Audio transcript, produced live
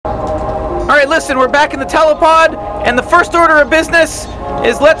Alright, listen, we're back in the telepod, and the first order of business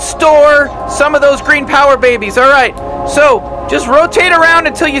is let's store some of those green power babies. Alright, so just rotate around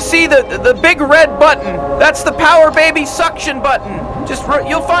until you see the big red button. That's the power baby suction button. Just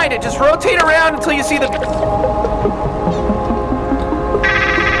you'll find it. Just rotate around until you see the...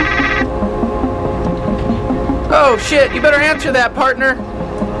 Oh shit, you better answer that, partner.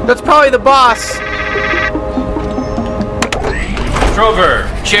 That's probably the boss. Trover,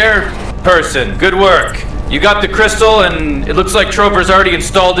 chairperson, good work. You got the crystal, and it looks like Trover's already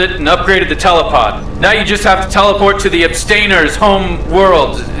installed it and upgraded the telepod. Now you just have to teleport to the Abstainers' home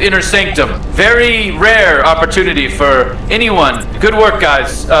world, inner sanctum. Very rare opportunity for anyone. Good work,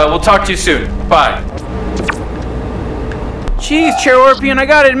 guys. We'll talk to you soon. Bye. Jeez, Chair Orpian, I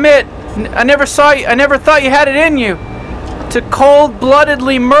gotta admit, I never thought you had it in you to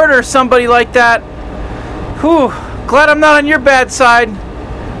cold-bloodedly murder somebody like that. Whew, glad I'm not on your bad side.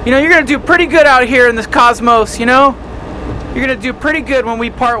 You know, you're gonna do pretty good out here in this cosmos, you know? You're gonna do pretty good when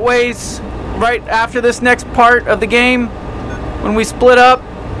we part ways right after this next part of the game, when we split up.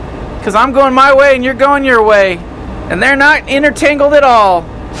 Because I'm going my way and you're going your way. And they're not intertangled at all.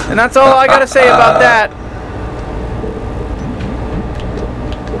 And that's all I gotta say about that.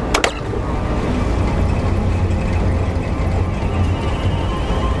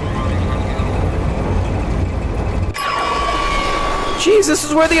 Jeez, this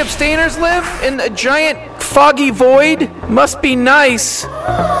is where the Abstainers live? In a giant foggy void? Must be nice.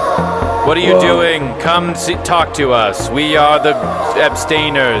 What are you doing? Come talk to us. We are the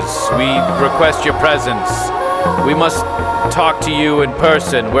Abstainers. We request your presence. We must talk to you in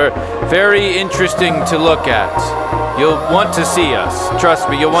person. We're very interesting to look at. You'll want to see us. Trust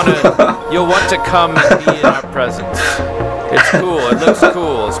me, you'll want to come and be in our presence. It's cool. It looks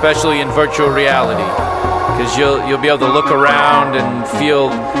cool, especially in virtual reality. Because you'll be able to look around and feel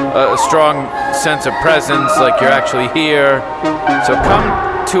a strong sense of presence, like you're actually here. So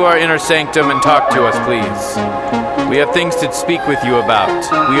come to our inner sanctum and talk to us, please. We have things to speak with you about.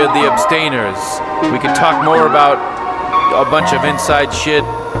 We are the Abstainers. We could talk more about a bunch of inside shit,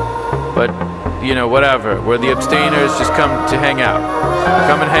 but, you know, whatever. We're the Abstainers. Just come to hang out.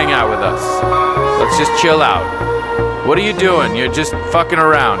 Come and hang out with us. Let's just chill out. What are you doing? You're just fucking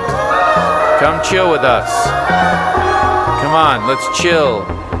around. Come chill with us. Come on, let's chill.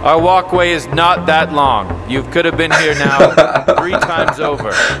 Our walkway is not that long. You could have been here now 3 times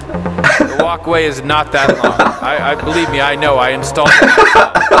over. The walkway is not that long. I believe me, I know. I installed it.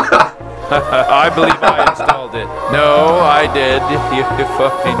 I believe I installed it. No, I did. You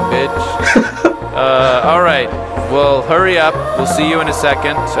fucking bitch. Alright. Well, hurry up. We'll see you in a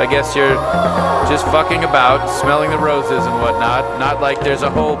second. I guess you're just fucking about, smelling the roses and whatnot. Not like there's a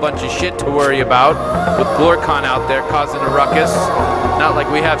whole bunch of shit to worry about with Glorkon out there causing a ruckus. Not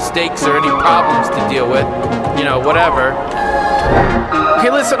like we have stakes or any problems to deal with. You know, whatever. Okay,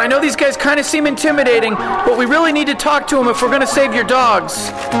 listen, I know these guys kind of seem intimidating, but we really need to talk to them if we're gonna save your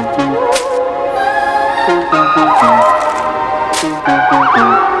dogs.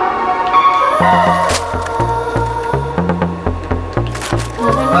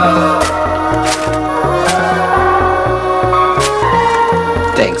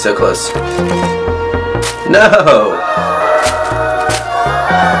 Dang, so close. No!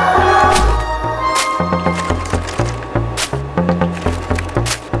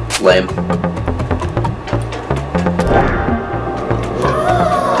 Lame.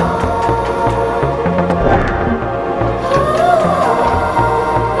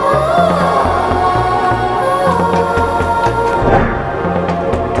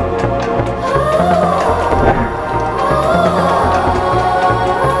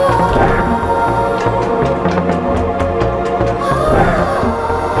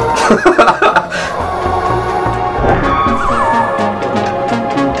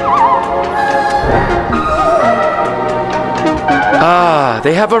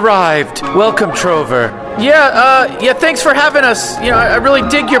 They have arrived. Welcome, Trover. Yeah, thanks for having us. You know, I really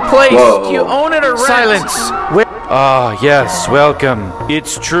dig your place. Whoa. Do you own it or rent? Silence. Ah, yes, welcome.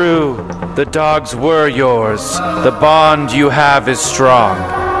 It's true. The dogs were yours. The bond you have is strong.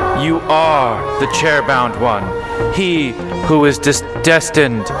 You are the chairbound one. He who is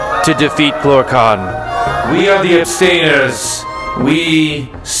destined to defeat Glorkon. We are the Abstainers.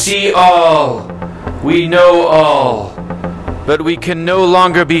 We see all. We know all. But we can no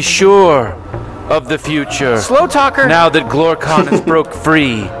longer be sure of the future. Slow talker. Now that Glorkon has broke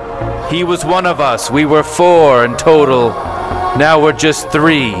free. He was one of us. We were 4 in total. Now we're just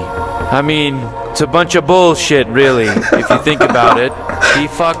 3. I mean, it's a bunch of bullshit, really, if you think about it. He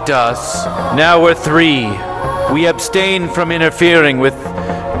fucked us. Now we're 3. We abstain from interfering with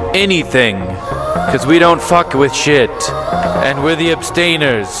anything. Because we don't fuck with shit. And we're the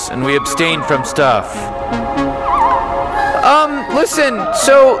abstainers. And we abstain from stuff. Listen,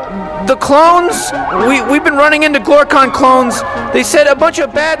 so the clones, we've been running into Glorkon clones. They said a bunch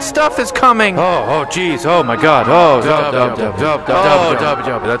of bad stuff is coming. Oh, jeez. Oh, my God.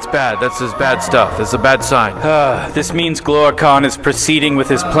 That's bad. That's just bad stuff. That's a bad sign. This means Glorkon is proceeding with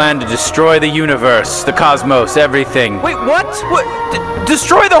his plan to destroy the universe, the cosmos, everything. Wait, what?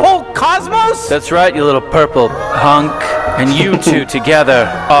 Destroy the whole cosmos? That's right, you little purple hunk. And you two together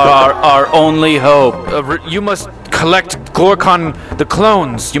are our only hope. You must collect Glorkon, the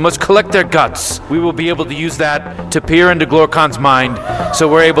clones. You must collect their guts. We will be able to use that to peer into Glorkon's mind, so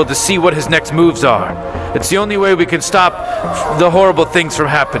we're able to see what his next moves are. It's the only way we can stop the horrible things from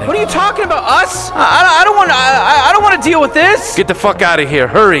happening. What are you talking about? Us? I don't want to deal with this. Get the fuck out of here.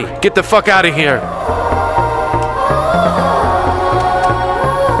 Hurry. Get the fuck out of here.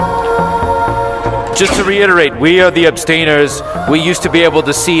 Just to reiterate, we are the abstainers. We used to be able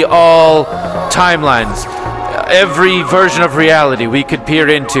to see all timelines. Every version of reality we could peer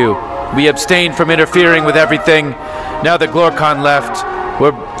into. We abstained from interfering with everything. Now that Glorkon left,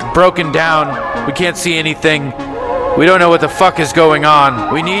 we're broken down. We can't see anything. We don't know what the fuck is going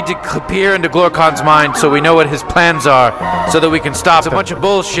on. We need to peer into Glorkon's mind so we know what his plans are, so that we can stop. It's a bunch of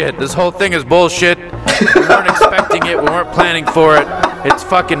bullshit. This whole thing is bullshit. We weren't expecting it. We weren't planning for it. It's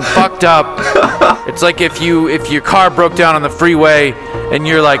fucking fucked up. It's like if your car broke down on the freeway and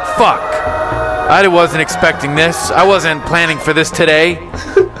you're like, fuck. I wasn't expecting this. I wasn't planning for this today.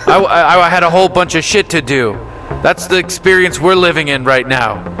 I had a whole bunch of shit to do. That's the experience we're living in right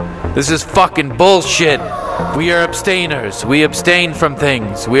now. This is fucking bullshit. We are abstainers. We abstain from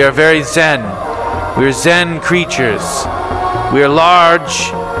things. We are very zen. We're zen creatures. We are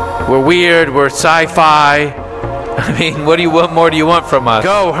large. We're weird. We're sci-fi. I mean, what more do you want from us?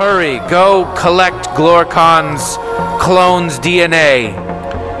 Go, hurry. Go collect Glorkon's clone's DNA.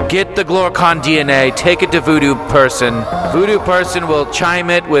 Get the Glorkon DNA, take it to Voodoo Person. Voodoo Person will chime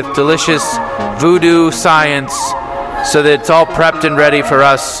it with delicious voodoo science so that it's all prepped and ready for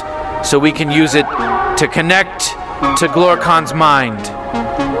us, so we can use it to connect to Glorkon's mind.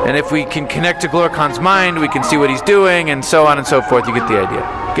 And if we can connect to Glorkon's mind, we can see what he's doing, and so on and so forth. You get the idea.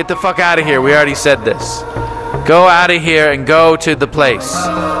 Get the fuck out of here. We already said this. Go out of here and go to the place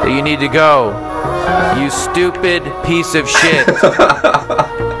that you need to go. You stupid piece of shit.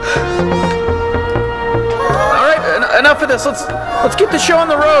 Alright, enough of this. Let's get the show on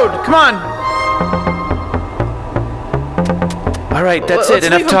the road. Come on. Alright, that's it.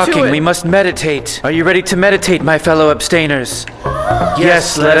 Enough talking. We must meditate. Are you ready to meditate, my fellow abstainers?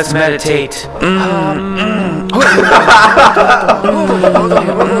 Yes, let us meditate.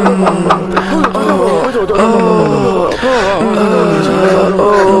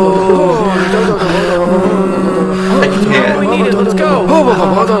 We need it. Let's go.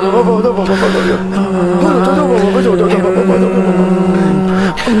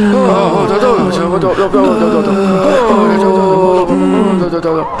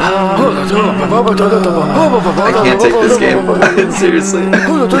 I can't take this game. Seriously. We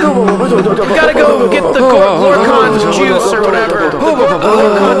gotta go get the Glorkon juice or whatever. Glorkon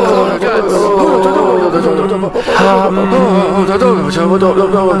clone guts. Oh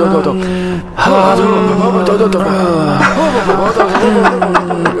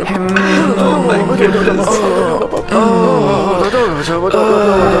my goodness.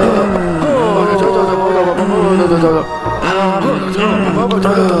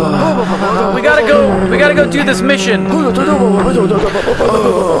 We gotta go do this mission.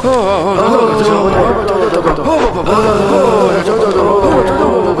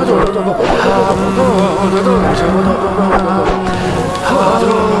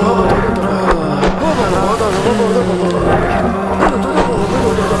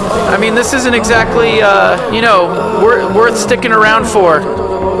 I mean, this isn't exactly, worth sticking around for.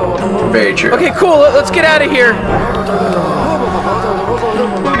 Very true. Okay, cool. Let's get out of here.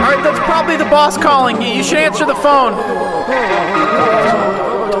 Alright, that's probably the boss calling. You should answer the phone.